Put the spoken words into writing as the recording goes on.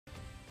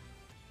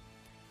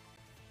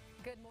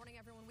Good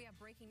morning, everyone. We have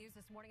breaking news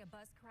this morning. A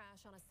bus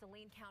crash on a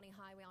Saline County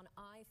highway on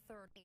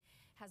I-30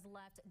 has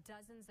left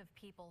dozens of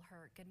people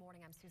hurt. Good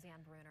morning. I'm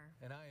Suzanne Bruner.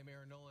 And I am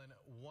Aaron Nolan.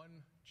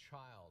 One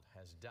child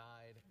has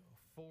died,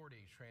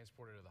 40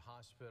 transported to the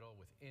hospital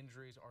with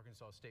injuries.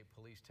 Arkansas State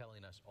Police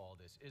telling us all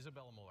this.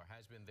 Isabella Mueller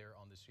has been there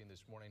on the scene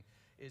this morning.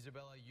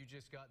 Isabella, you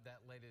just got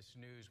that latest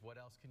news. What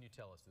else can you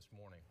tell us this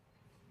morning?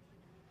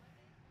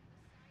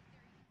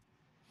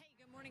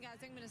 Good morning,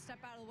 guys. I'm going to step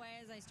out of the way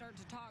as I start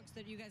to talk so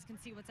that you guys can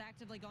see what's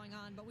actively going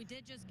on. But we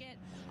did just get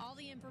all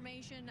the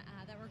information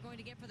that we're going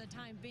to get for the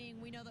time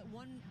being. We know that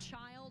one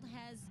child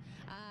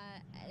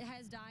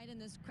has died in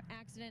this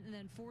accident, and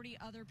then 40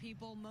 other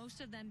people,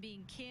 most of them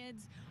being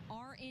kids,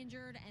 are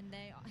injured, and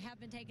they have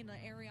been taken to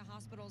area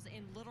hospitals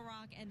in Little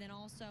Rock and then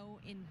also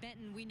in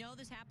Benton. We know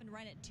this happened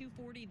right at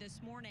 2:40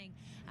 this morning,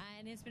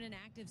 and it's been an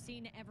active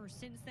scene ever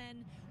since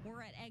then.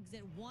 We're at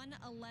exit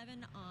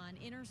 111 on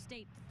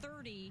Interstate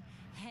 30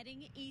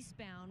 heading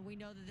eastbound. We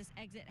know that this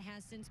exit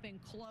has since been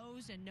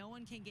closed and no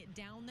one can get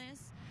down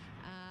this.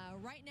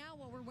 Right now,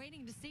 what we're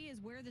waiting to see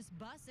is where this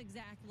bus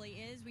exactly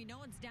is. We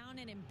know it's down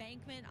an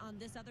embankment on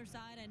this other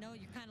side. I know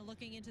you're kind of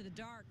looking into the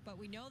dark, but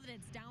we know that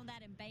it's down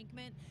that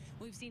embankment.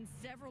 We've seen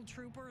several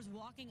troopers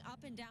walking up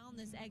and down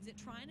this exit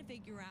trying to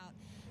figure out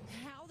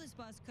how this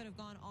bus could have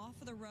gone off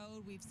of the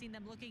road. We've seen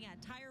them looking at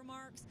tire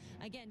marks.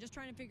 Again, just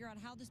trying to figure out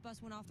how this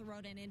bus went off the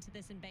road and into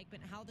this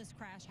embankment, how this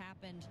crash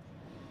happened.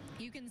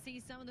 You can see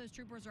some of those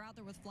troopers are out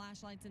there with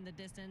flashlights in the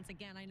distance.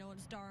 Again, I know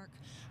it's dark,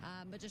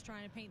 but just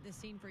trying to paint this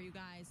scene for you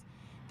guys.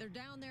 They're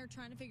down there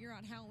trying to figure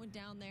out how it went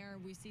down there.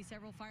 We see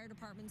several fire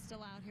departments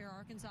still out here,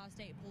 Arkansas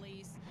State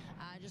Police,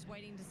 just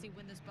waiting to see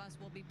when this bus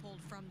will be pulled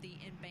from the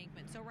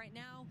embankment. So right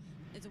now,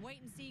 it's a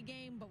wait-and-see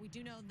game, but we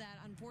do know that,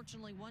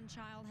 unfortunately, one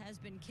child has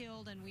been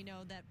killed, and we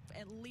know that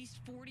at least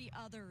 40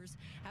 others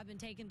have been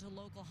taken to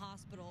local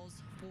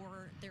hospitals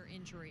for their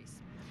injuries.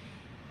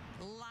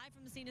 Live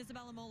from the scene,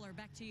 Isabella Mueller,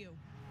 back to you.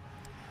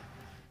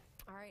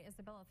 All right,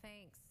 Isabella,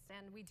 thanks.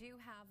 And we do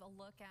have a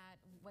look at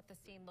what the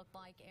scene looked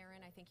like.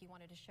 Aaron, I think you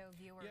wanted to show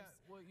viewers. Yeah,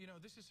 well, you know,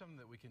 this is something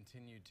that we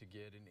continue to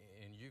get,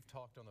 and you've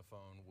talked on the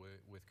phone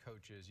with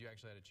coaches. You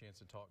actually had a chance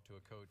to talk to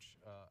a coach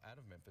out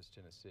of Memphis,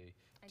 Tennessee,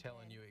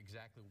 telling you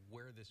exactly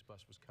where this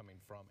bus was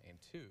coming from and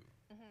to.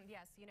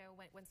 Yes, you know,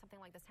 when something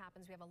like this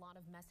happens, we have a lot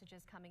of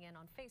messages coming in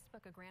on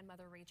Facebook. A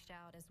grandmother reached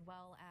out, as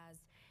well as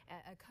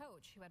a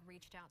coach who had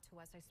reached out to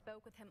us. I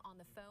spoke with him on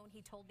the phone.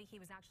 He told me he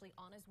was actually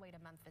on his way to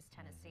Memphis,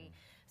 Tennessee.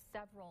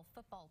 Several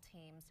football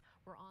teams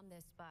were on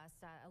this bus.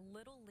 A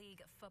little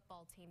league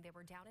football team. They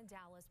were down in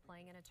Dallas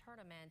playing in a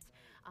tournament.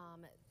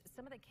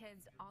 Some of the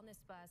kids on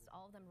this bus,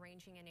 all of them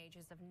ranging in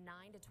ages of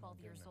 9 to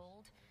 12 years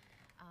old.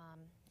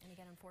 And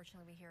again,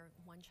 unfortunately, we hear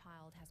one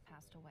child has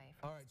passed away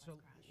from this bus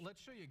crash.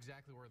 Let's show you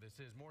exactly where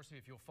this is. Morrissey,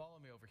 if you'll follow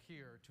me over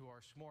here to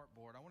our smart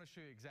board, I want to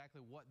show you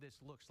exactly what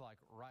this looks like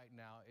right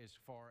now as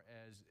far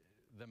as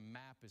the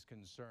map is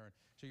concerned.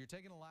 So you're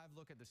taking a live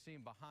look at the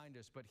scene behind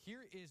us, but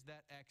here is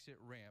that exit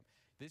ramp.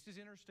 This is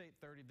Interstate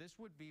 30. This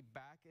would be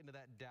back into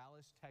that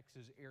Dallas,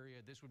 Texas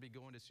area. This would be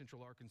going to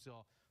Central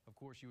Arkansas. Of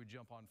course, you would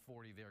jump on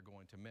 40 there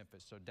going to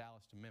Memphis, so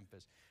Dallas to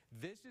Memphis.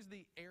 This is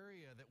the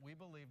area that we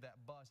believe that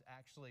bus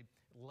actually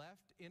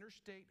left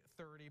Interstate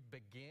 30,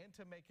 began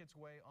to make its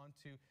way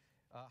onto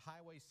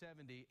Highway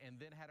 70, and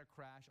then had a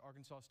crash.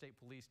 Arkansas State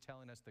Police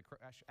telling us the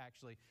crash,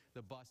 actually,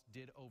 the bus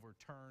did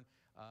overturn.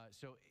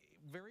 So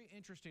very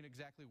interesting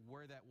exactly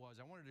where that was.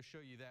 I wanted to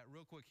show you that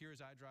real quick here as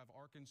I drive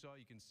Arkansas.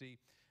 You can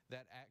see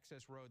that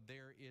access road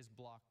there is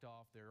blocked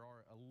off. There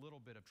are a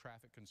little bit of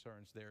traffic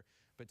concerns there,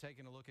 but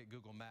taking a look at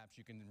Google Maps,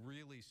 you can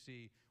really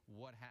see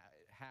what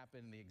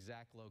happened, the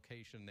exact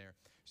location there.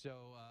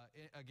 So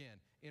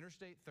again,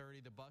 Interstate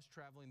 30, the bus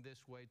traveling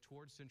this way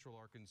towards Central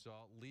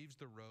Arkansas, leaves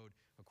the road,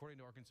 according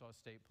to Arkansas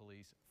State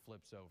Police,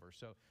 flips over.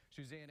 So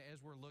Suzanne,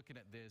 as we're looking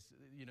at this,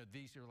 you know,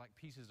 these are like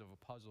pieces of a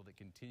puzzle that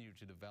continue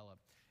to develop,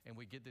 and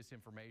we get this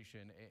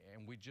information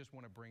and we just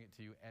want to bring it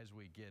to you as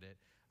we get it.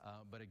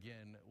 But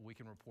again, we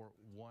can report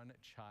one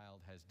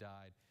child has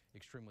died.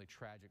 Extremely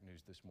tragic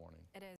news this morning. It is.